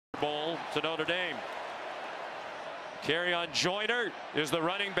Bowl to Notre Dame. Carry on Joyner is the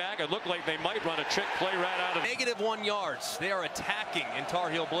running back. It looked like they might run a trick play right out of -1 yards. They are attacking in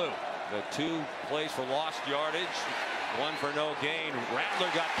Tar Heel blue. The 2 plays for lost yardage, 1 for no gain. Rattler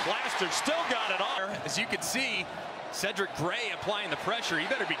got plastered, still got it on. As you can see, Cedric Gray applying the pressure. You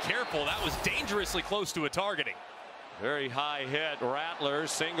better be careful. That was dangerously close to a targeting. Very high hit. Rattler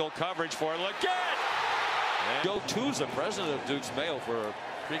single coverage for Legette. And Joe Tusa, president of Duke's Mayo, for a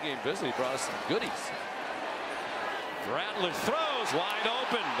pregame visit. He brought us some goodies. Rattler throws wide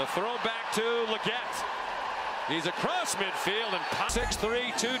open. The throw back to Legette. He's across midfield and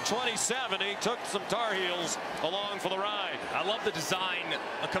 6'3", 227. He took some Tar Heels along for the ride. I love the design.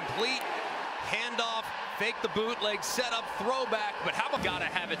 A complete handoff, fake the bootleg, set up, throwback, but how about gotta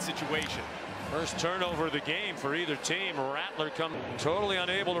have it situation? First turnover of the game for either team. Rattler come totally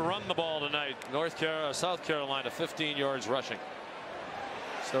unable to run the ball tonight. South Carolina 15 yards rushing.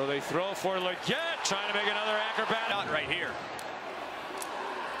 So they throw for Legette, trying to make another acrobat right here.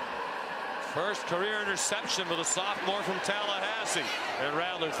 First career interception with a sophomore from Tallahassee. And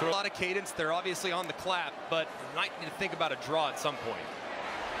Rattler threw a lot of cadence. They're obviously on the clap, but might need to think about a draw at some point.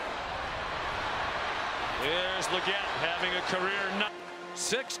 Here's Legette having a career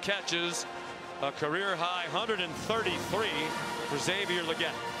 6 catches, a career high 133 for Xavier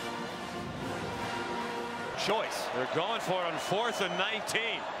Legette. Choice. They're going for it on 4th and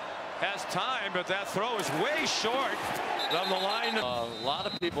 19. Has time, but that throw is way short of the line. A lot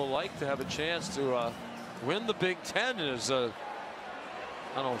of people like to have a chance to win the Big Ten. As I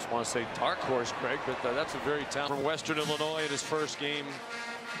don't want to say dark horse, Craig, but that's a very talented from Western Illinois in his first game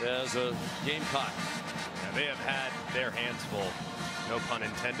as a Gamecock. Yeah, they have had their hands full, no pun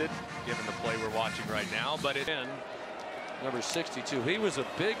intended, given the play we're watching right now. But number 62, he was a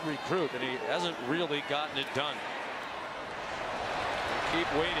big recruit, and he hasn't really gotten it done.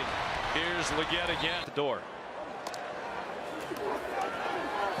 Keep waiting. Here's Legette again at the door.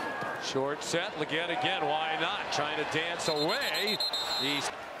 Short set. Legette again. Why not? Trying to dance away.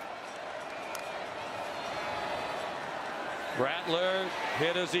 Rattler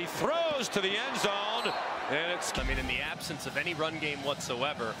hit as he throws to the end zone. And it's, I mean, in the absence of any run game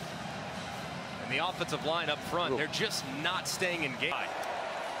whatsoever, and the offensive line up front, they're just not staying engaged.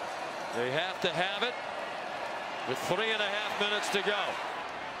 They have to have it with 3.5 minutes to go.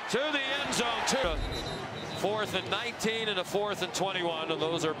 To the end zone. 4th and 19 and a 4th and 21, and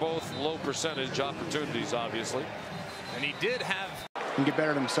those are both low percentage opportunities, obviously. And he did have. And get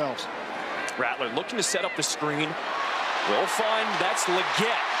better themselves. Rattler looking to set up the screen. Will find that's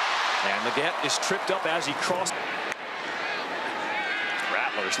Legette. And Legette is tripped up as he crosses.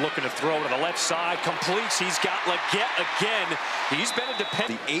 Rattler's looking to throw to the left side. Completes. He's got Legette again. He's been a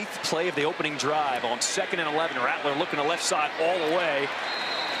dependent. The 8th play of the opening drive on 2nd and 11. Rattler looking to left side all the way.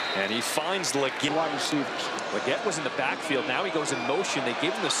 And he finds Legette. Wide receivers. Legette was in the backfield. Now he goes in motion. They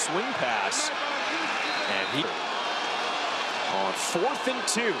give him the swing pass. And he on 4th and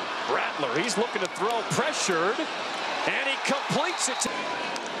 2. Rattler, he's looking to throw, pressured. And he completes it.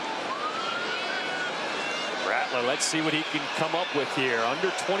 Rattler, let's see what he can come up with here.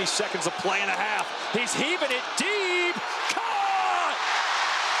 Under 20 seconds of play and a half. He's heaving it deep. Caught!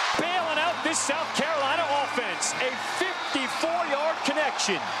 Bailing out this South Carolina offense. A 54-yard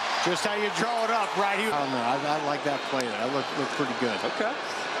connection. Just how you draw it up right here. I don't know. I like that play. That looked pretty good. Okay.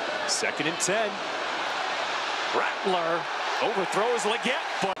 2nd and 10. Rattler overthrows Legette.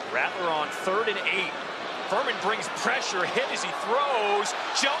 But Rattler on 3rd and 8. Furman brings pressure. Hit as he throws.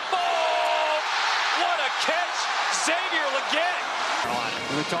 Jump ball! What a catch! Xavier Legette.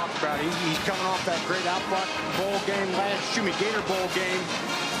 We talked about it. He's coming off that great Outback Bowl game Gator Bowl game.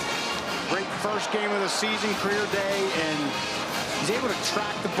 Great first game of the season, career day, and he's able to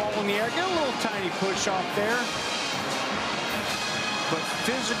track the ball in the air. Get a little tiny push off there. But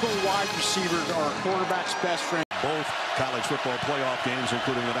physical wide receivers are a quarterback's best friend. Both college football playoff games,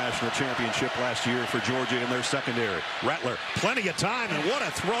 including the national championship last year for Georgia in their secondary. Rattler, plenty of time, and what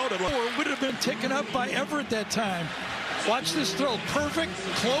a throw to Or would have been taken up by Everett that time. Watch this throw. Perfect.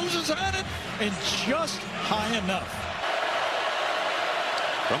 Closes on it, and just high enough.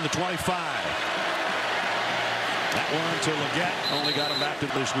 From the 25. That one to Legette. Only got him back to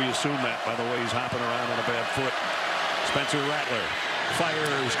this. We assume that by the way he's hopping around on a bad foot. Spencer Rattler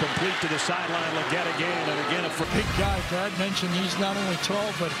fires complete to the sideline. Legette again and again. A big guy. Brad mentioned he's not only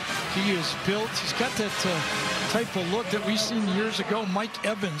tall, but he is built. He's got that type of look that we've seen years ago. Mike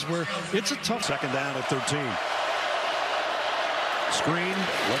Evans, where it's a tough. 2nd down at 13. Screen.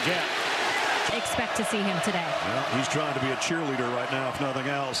 Legette expect to see him today. Well, he's trying to be a cheerleader right now, if nothing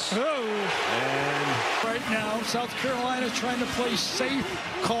else. And right now, South Carolina trying to play safe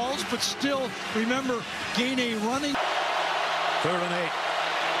calls, but still, remember, gain a running. 3rd and 8.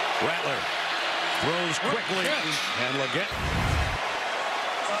 Rattler throws quickly, and Legette.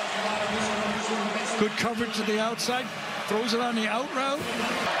 Good coverage to the outside, throws it on the out route.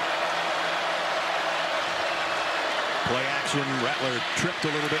 Play action. Rattler tripped a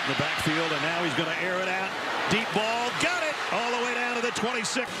little bit in the backfield, and now he's going to air it out. Deep ball, got it all the way down to the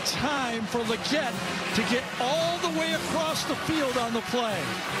 26. Time for Legette to get all the way across the field on the play.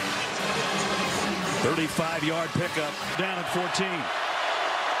 35-yard pickup down at 14.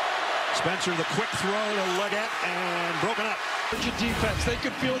 Spencer, the quick throw to Legette, and broken up. Defense, they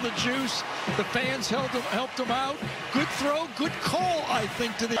could feel the juice. The fans helped them out. Good throw, good call, I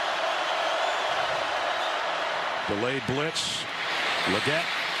think, to the... Delayed blitz. Legette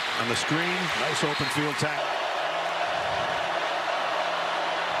on the screen. Nice open field tackle.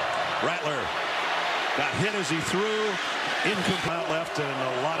 Rattler got hit as he threw. Incomplete left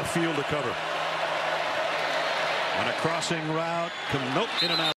and a lot of field to cover. On a crossing route. Nope,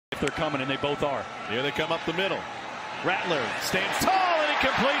 in and out. They're coming, and they both are. Here they come up the middle. Rattler stands tall, and he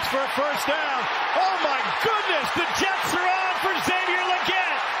completes for a first down. Oh, my goodness. The Jets are on for Xavier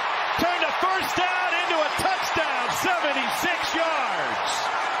Legette. Turned a first down into a touchdown. 76 yards.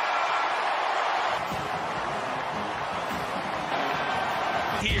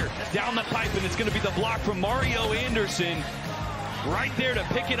 Here, down the pipe, and it's going to be the block from Mario Anderson. Right there to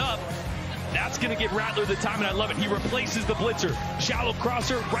pick it up. That's going to give Rattler the time, and I love it. He replaces the blitzer. Shallow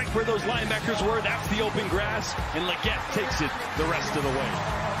crosser right where those linebackers were. That's the open grass, and Legette takes it the rest of the way.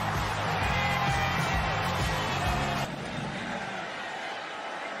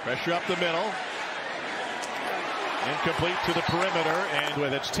 Pressure up the middle. Incomplete to the perimeter, and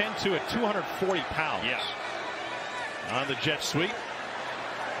with it's 10-2 at 240 pounds. Yes. On the jet sweep.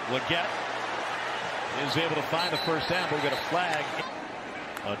 Legette is able to find the first down, but we'll get a flag.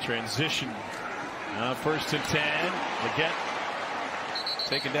 A transition. 1st and 10. Legette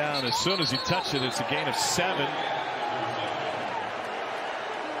taken down as soon as he touched it. It's a gain of 7.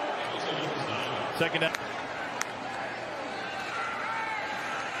 2nd down.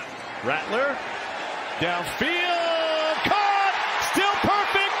 Rattler downfield, caught, still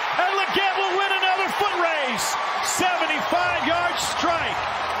perfect, and Legette will win another foot race. 75-yard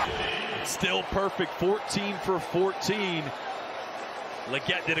strike. Still perfect, 14 for 14.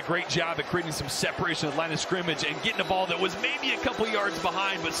 Legette did a great job at creating some separation at the line of scrimmage and getting a ball that was maybe a couple yards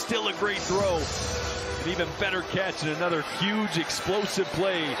behind, but still a great throw. An even better catch and another huge explosive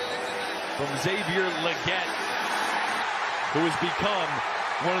play from Xavier Legette, who has become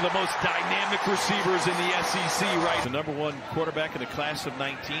one of the most dynamic receivers in the SEC right. The #1 quarterback in the class of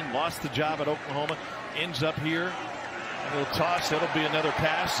 19, lost the job at Oklahoma, ends up here. A little toss, that'll be another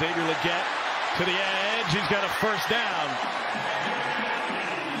pass. Xavier Legette to the edge, he's got a first down.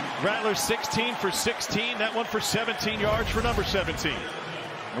 Rattler 16 for 16, that one for 17 yards for number 17.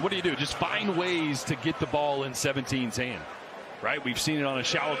 And what do? Just find ways to get the ball in 17's hand, right? We've seen it on a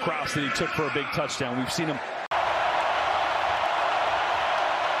shallow cross that he took for a big touchdown. We've seen him.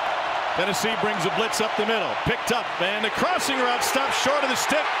 Tennessee brings a blitz up the middle, picked up, and the crossing route stopped short of the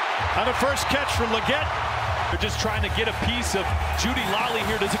stick on the first catch from Legette. They're just trying to get a piece of Judy Lolly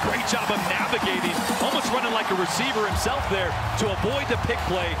here. Does a great job of navigating, almost running like a receiver himself there to avoid the pick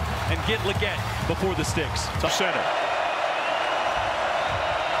play and get Legette before the sticks. To center.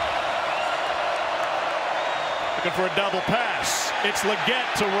 Looking for a double pass. It's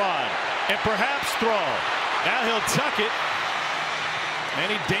Legette to run and perhaps throw. Now he'll tuck it.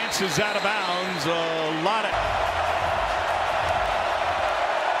 And he dances out of bounds. A lot of...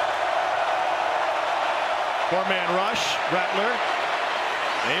 Four-man rush. Rattler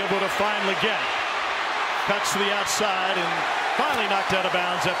able to find Legette. Cuts to the outside and finally knocked out of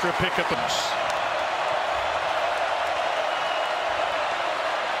bounds after a pickup.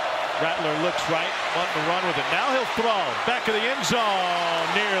 Rattler looks right, wanting to run with it. Now he'll throw. Back of the end zone.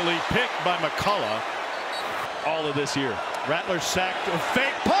 Nearly picked by McCullough. All of this year. Rattler sacked. A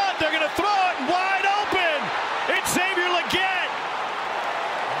fake punt. They're going to throw it wide open. It's Xavier Legette.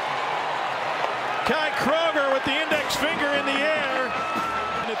 Kai Kroger with the index finger in the air.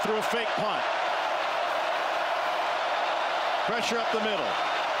 And it threw a fake punt. Pressure up the middle.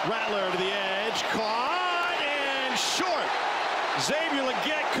 Rattler to the edge. Caught and short. Xavier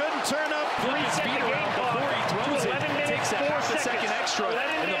Legette couldn't turn up. Flip his feet around before he throws it. It takes a half a second extra,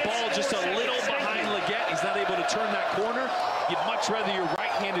 and the ball just a little behind Legette. He's not able to turn that corner. You'd much rather your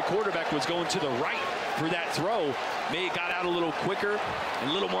right-handed quarterback was going to the right for that throw. May got out a little quicker and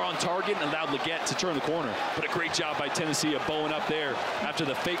a little more on target and allowed Legette to turn the corner. But a great job by Tennessee of bowing up there after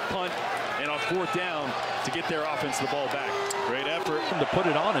the fake punt and on 4th down to get their offense the ball back. Great effort to put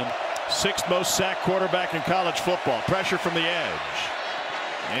it on him. 6th most sacked quarterback in college football. Pressure from the edge.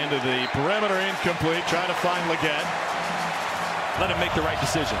 Into the perimeter, incomplete. Trying to find Legette. Let him make the right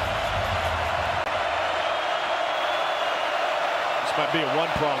decision. This might be a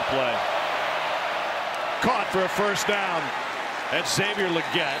one-prong play. Caught for a 1st down. That's Xavier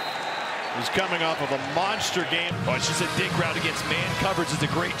Legette, who's coming off of a monster game. Oh, it's just a dig route against man coverage. It's a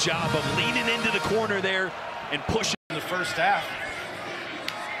great job of leaning into the corner there and pushing. In the first half.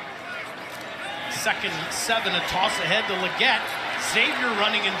 2nd and 7, a toss ahead to Legette. Xavier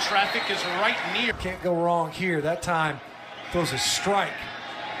running in traffic is right near. Can't go wrong here. That time throws a strike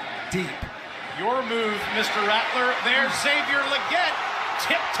deep. Your move, Mr. Rattler. There's Xavier Legette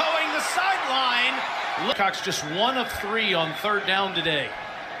tiptoeing the sideline. Cox just 1 of 3 on 3rd down today.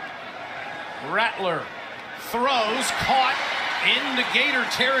 Rattler throws, caught into Gator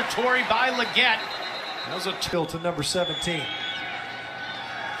territory by Legette. That was a Bill to number 17.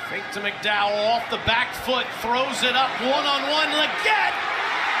 fake to McDowell off the back foot, throws it up one-on-one. Legette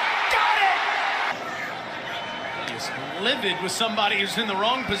got it. He's livid with somebody who's in the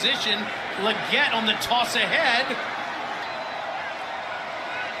wrong position. Legette on the toss ahead.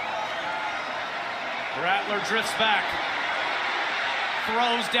 Rattler drifts back,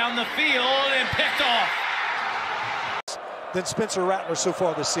 throws down the field and picked off. Than Spencer Rattler so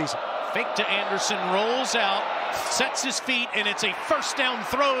far this season. Fake to Anderson, rolls out, sets his feet, and it's a 1st down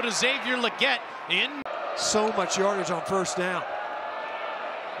throw to Xavier Legette in. So much yardage on 1st down.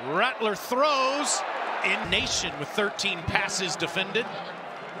 Rattler throws in nation with 13 passes defended.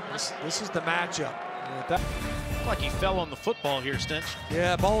 This is the matchup. Looks like he fell on the football here, Stench.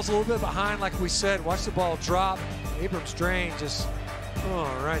 Yeah, ball's a little bit behind, like we said. Watch the ball drop. Abrams drain just,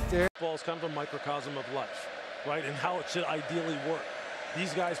 right there. Football is kind of a microcosm of life, right? And how it should ideally work.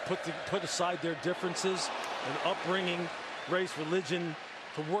 These guys put aside their differences and upbringing, race, religion,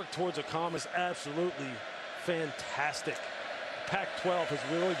 to work towards a common is absolutely fantastic. Pac-12 has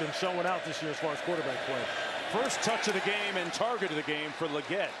really been showing out this year as far as quarterback play. First touch of the game and target of the game for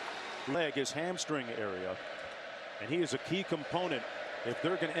Legette. Leg is hamstring area, and he is a key component if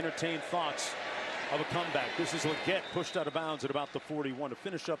they're going to entertain thoughts of a comeback. This is Legette pushed out of bounds at about the 41 to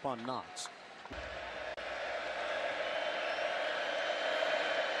finish up on Knox.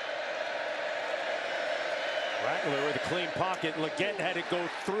 Rattler with a clean pocket. Legette had it go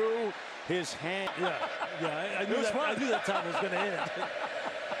through his hand. Yeah, I knew that time was going to end.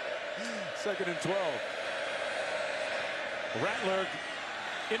 2nd and 12. Rattler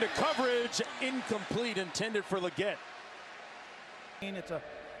into coverage, incomplete, intended for Legette. It's a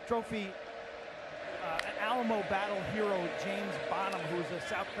trophy, an Alamo Battle hero, James Bonham, who's a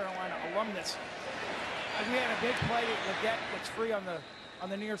South Carolina alumnus. We had a big play that Legette gets free on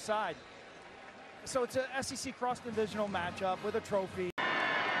the near side. So it's a SEC cross-divisional matchup with a trophy.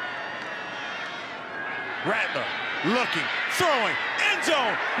 Rattler looking, throwing, end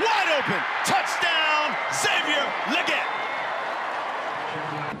zone, wide open, touchdown, Xavier Legette.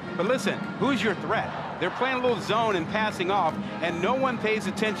 But listen, who's your threat? They're playing a little zone and passing off, and no one pays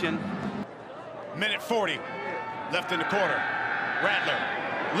attention. Minute 40 left in the quarter. Rattler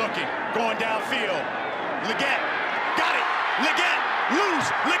looking, going downfield. Legette got it. Legette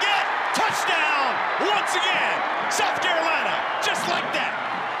loose. Legette touchdown once again. South Carolina just like that.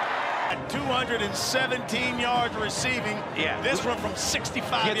 217 yards receiving. Yeah. This one from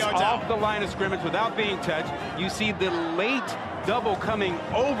 65 Gets yards off out. the line of scrimmage without being touched. You see the late double coming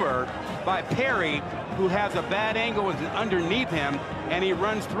over by Perry, who has a bad angle and is underneath him, and he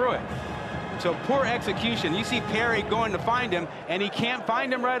runs through it. So poor execution. You see Perry going to find him, and he can't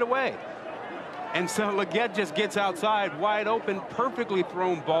find him right away. And so Legette just gets outside, wide open, perfectly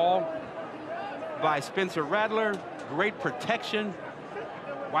thrown ball by Spencer Rattler. Great protection.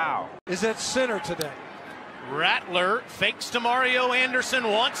 Wow. Is at center today. Rattler fakes to Mario Anderson,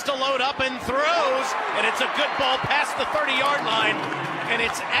 wants to load up and throws, and it's a good ball past the 30-yard line, and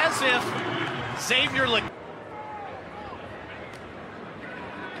it's as if Xavier Legette.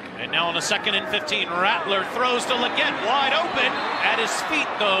 And now on a 2nd and 15, Rattler throws to Legette, wide open, at his feet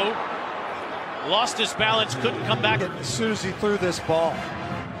though. Lost his balance, couldn't come back. As soon as he threw this ball,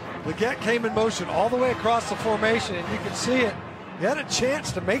 Legette came in motion all the way across the formation, and you can see it. He had a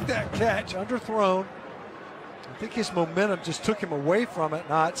chance to make that catch, underthrown. I think his momentum just took him away from it,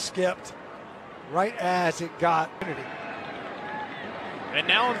 not skipped right as it got. And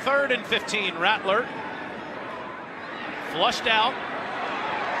now on 3rd and 15, Rattler flushed out,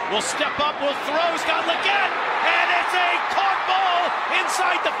 will step up, will throw, he's got Legette, and it's a caught ball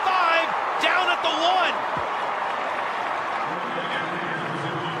inside the 5, down at the 1.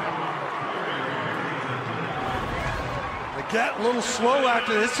 Legette a little slow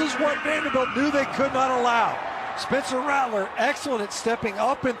after this. This is what Vanderbilt knew they could not allow. Spencer Rattler, excellent at stepping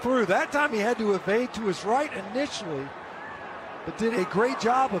up and through. That time he had to evade to his right initially, but did a great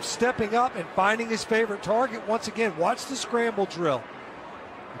job of stepping up and finding his favorite target. Once again, watch the scramble drill.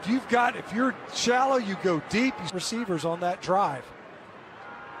 If you're shallow, you go deep. Receivers on that drive.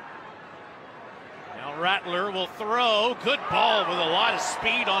 Now Rattler will throw. Good ball with a lot of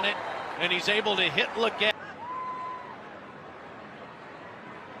speed on it, and he's able to hit Legette.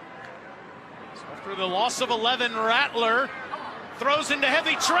 So after the loss of 11, Rattler throws into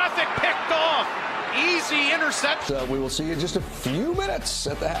heavy traffic, picked off. Easy interception. We will see you in just a few minutes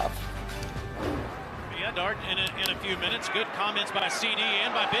at the half. Yeah, Dart, in a few minutes. Good comments by CD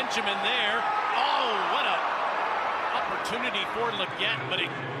and by Benjamin there. Oh, what a opportunity for Legette, but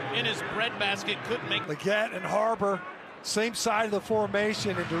in his breadbasket couldn't make. Legette and Harbor, same side of the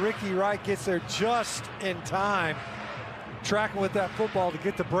formation, and DeRicky Wright gets there just in time, tracking with that football to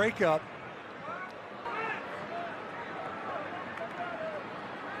get the breakup.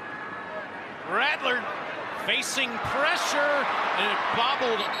 Rattler facing pressure, and it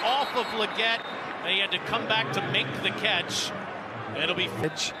bobbled off of Legette. He had to come back to make the catch. It'll be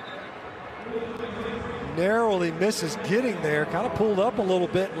narrowly misses getting there, kind of pulled up a little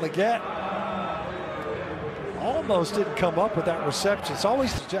bit, and Legette almost didn't come up with that reception. It's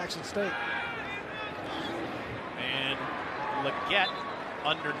always Jackson State. And Legette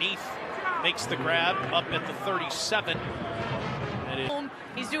underneath makes the grab up at the 37.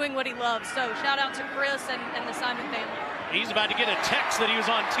 He's doing what he loves, so shout out to Chris and the Simon family. He's about to get a text that he was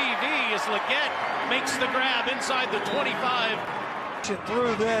on TV as Legette makes the grab inside the 25.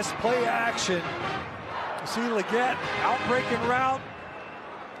 Through this play action, you see Legette outbreaking route,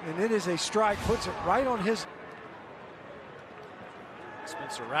 and it is a strike, puts it right on his.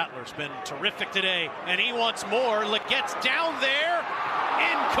 Spencer Rattler's been terrific today, and he wants more. Legette's down there,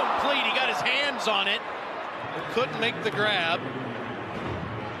 incomplete. He got his hands on it, but couldn't make the grab.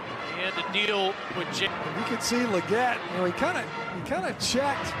 He had to deal with Jay. You can see Legette, he kind of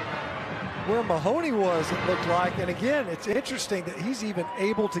checked where Mahoney was, it looked like. And again, it's interesting that he's even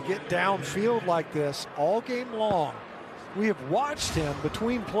able to get downfield like this all game long. We have watched him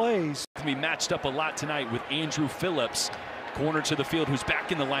between plays. We matched up a lot tonight with Andrew Phillips, corner to the field, who's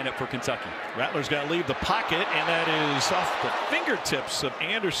back in the lineup for Kentucky. Rattler's got to leave the pocket, and that is off the fingertips of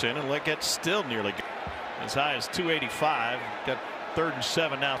Anderson, and Legette's still nearly as high as 285. Got 3rd and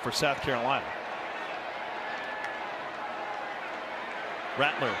 7 now for South Carolina.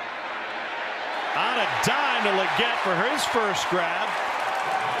 Rattler on a dime to Legette for his first grab.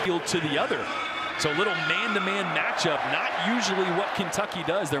 Field to the other. So a little man-to-man matchup, not usually what Kentucky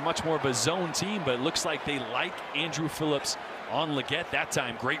does. They're much more of a zone team, but it looks like they like Andrew Phillips on Legette that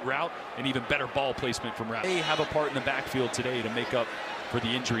time. Great route and even better ball placement from Rattler. They have a part in the backfield today to make up for the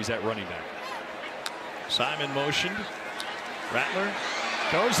injuries at running back. Simon motioned. Rattler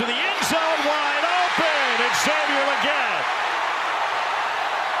goes to the end zone, wide open. It's Xavier Legette.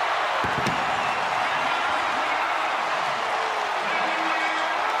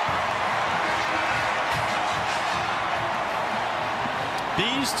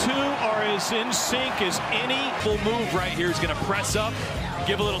 These two are as in sync as any full move right here. Is going to press up,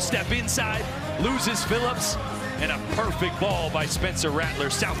 give a little step inside, loses Phillips, and a perfect ball by Spencer Rattler.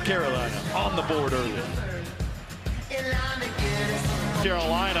 South Carolina on the board early.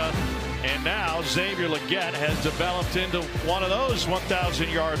 Carolina, and now Xavier Legette has developed into one of those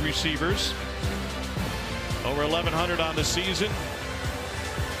 1,000-yard receivers. Over 1,100 on the season.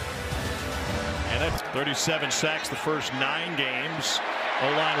 And that's 37 sacks the first 9 games.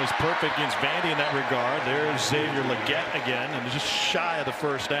 O-line was perfect against Vandy in that regard. There's Xavier Legette again, and just shy of the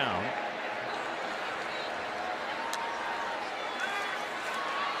first down.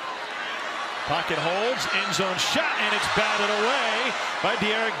 Pocket holds, end zone shot, and it's batted away by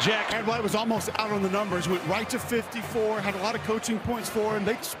De'Aaron Jackson. And White was almost out on the numbers, went right to 54, had a lot of coaching points for him.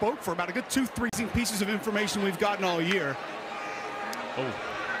 They spoke for about a good 2-3 pieces of information we've gotten all year. Oh,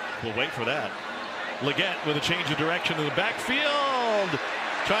 we'll wait for that. Legette with a change of direction to the backfield,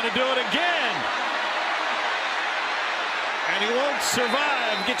 trying to do it again. And he won't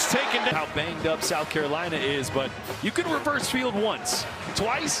survive, gets taken down. How banged up South Carolina is, but you can reverse field once.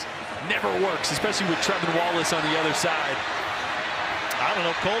 Twice, never works, especially with Trevin Wallace on the other side. I don't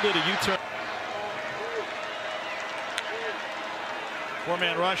know, Cole did a U-turn.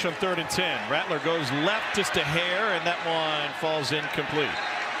 4-man rush on 3rd and 10. Rattler goes left just a hair, and that one falls incomplete.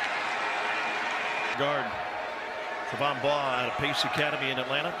 guard Trevon Baugh out of Pace Academy in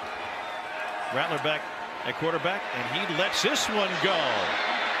Atlanta. Rattler back at quarterback, and he lets this one go.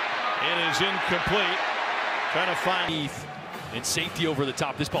 It is incomplete. Trying to find and safety over the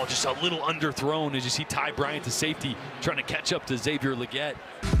top. This ball just a little underthrown as you see Ty Bryant to safety trying to catch up to Xavier Legette.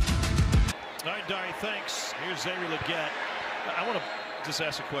 All right, Dari, thanks. Here's Xavier Legette. I want to just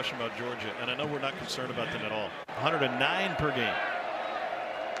ask a question about Georgia, and I know we're not concerned about them at all. 109 per game.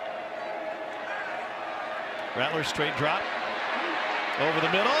 Rattler straight drop. Over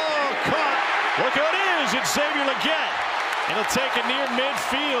the middle. Oh, caught. Look who it is. It's Xavier Legette. And he'll take it near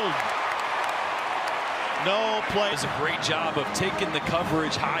midfield. No play. Does a great job of taking the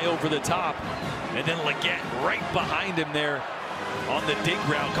coverage high over the top. And then Legette right behind him there on the dig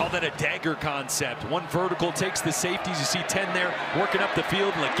route. Call that a dagger concept. One vertical takes the safeties. You see 10 there working up the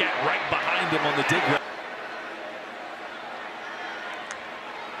field. Legette right behind him on the dig route.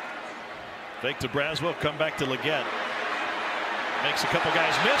 Fake to Braswell. Come back to Legette. Makes a couple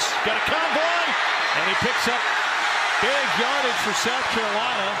guys miss. Got a convoy. And he picks up big yardage for South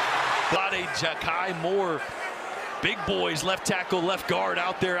Carolina. Lade Jakai Moore, big boys, left tackle, left guard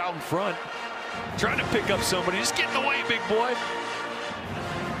out there out in front. Trying to pick up somebody. Just getting away, big boy.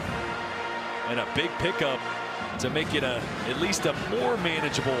 And a big pickup to make it at least a more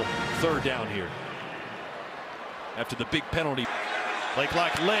manageable third down here. After the big penalty. Play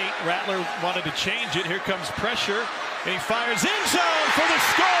clock late. Rattler wanted to change it. Here comes pressure. And he fires end zone for the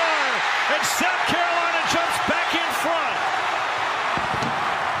score. And South Carolina jumps back in front.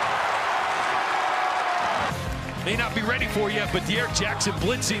 May not be ready for you, but De'Aaron Jackson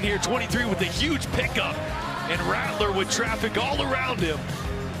blitzing here, 23 with a huge pickup. And Rattler with traffic all around him.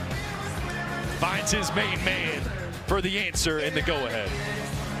 Finds his main man for the answer and the go-ahead.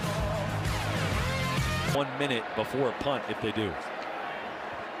 1 minute before a punt if they do.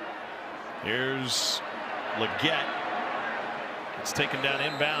 Here's Legette. It's taken down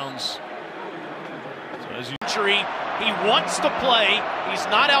inbounds. So as you he wants to play. He's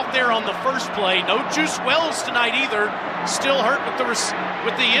not out there on the first play. No Juice Wells tonight either. Still hurt with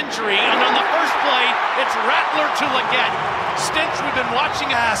the injury. And on the first play, it's Rattler to Legette. Stinch, we've been watching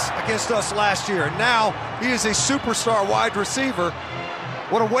against us last year, and now he is a superstar wide receiver.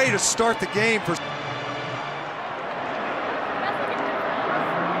 What a way to start the game for.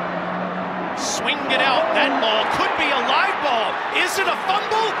 Swing it out. That ball could be a live ball. Is it a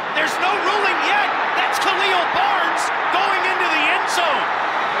fumble? There's no ruling yet. That's Khalil Barnes going into the end zone.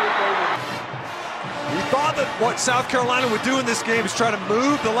 You thought that what South Carolina would do in this game is try to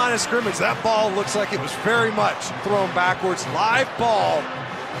move the line of scrimmage. That ball looks like it was very much thrown backwards. Live ball.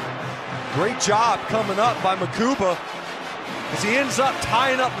 Great job coming up by Makuba as he ends up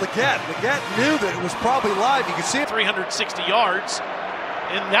tying up Legette. Legette knew that it was probably live. You can see it. 360 yards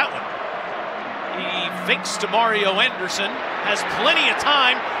in that one. He fakes to Mario Anderson, has plenty of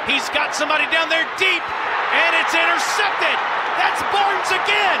time. He's got somebody down there deep, and it's intercepted. That's Barnes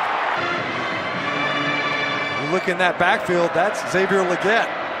again. You look in that backfield, that's Xavier Legette.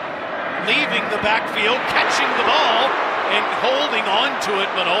 Leaving the backfield, catching the ball, and holding on to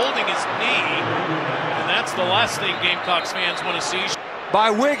it, but holding his knee. And that's the last thing Gamecocks fans want to see. By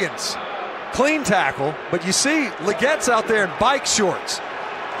Wiggins. Clean tackle, but you see Legette's out there in bike shorts.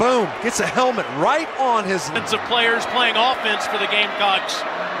 Boom, gets a helmet right on his. Of players playing offense for the Gamecocks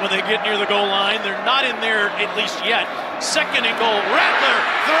when they get near the goal line. They're not in there at least yet. Second and goal. Rattler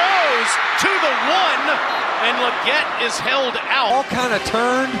throws to the one, and Legette is held out. All kind of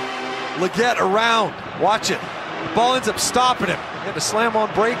turned Legette around. Watch it. The ball ends up stopping him. He had to slam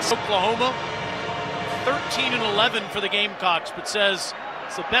on brakes. Oklahoma, 13-11 for the Gamecocks, but says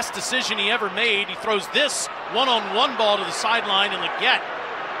it's the best decision he ever made. He throws this one-on-one ball to the sideline, and Legette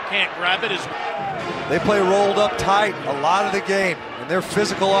can't grab it. They play rolled up tight a lot of the game, and they're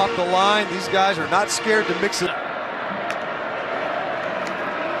physical off the line. These guys are not scared to mix it.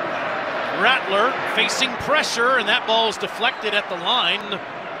 Rattler facing pressure, and that ball is deflected at the line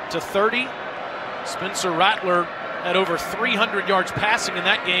to 30. Spencer Rattler had over 300 yards passing in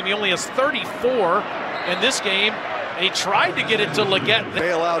that game. He only has 34 in this game. And he tried to get it to Legette.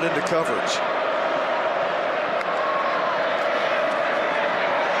 Bail out into coverage.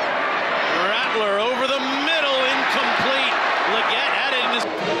 Over the middle, incomplete. Legette had it in his.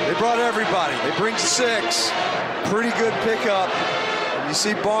 They brought everybody. They bring 6. Pretty good pickup. And you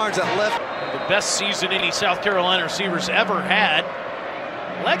see Barnes at left. The best season any South Carolina receivers ever had.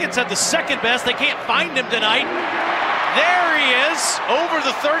 Legette's had the second best. They can't find him tonight. There he is, over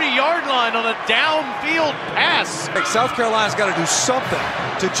the 30-yard line on a downfield pass. South Carolina's got to do something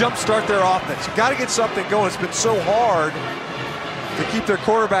to jumpstart their offense. You got to get something going. It's been so hard to keep their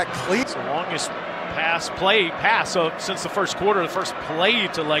quarterback clean. It's the longest pass since the first quarter, the first play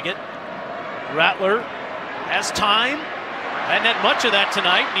to Legette. Rattler has time. Hadn't had much of that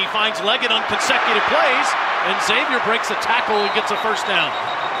tonight, and he finds Legette on consecutive plays, and Xavier breaks a tackle and gets a first down.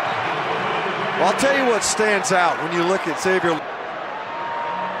 Well, I'll tell you what stands out when you look at Xavier.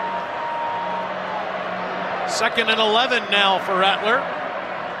 2nd and 11 now for Rattler.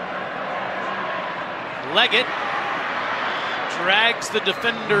 Legette drags the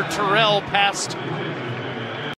defender Terrell past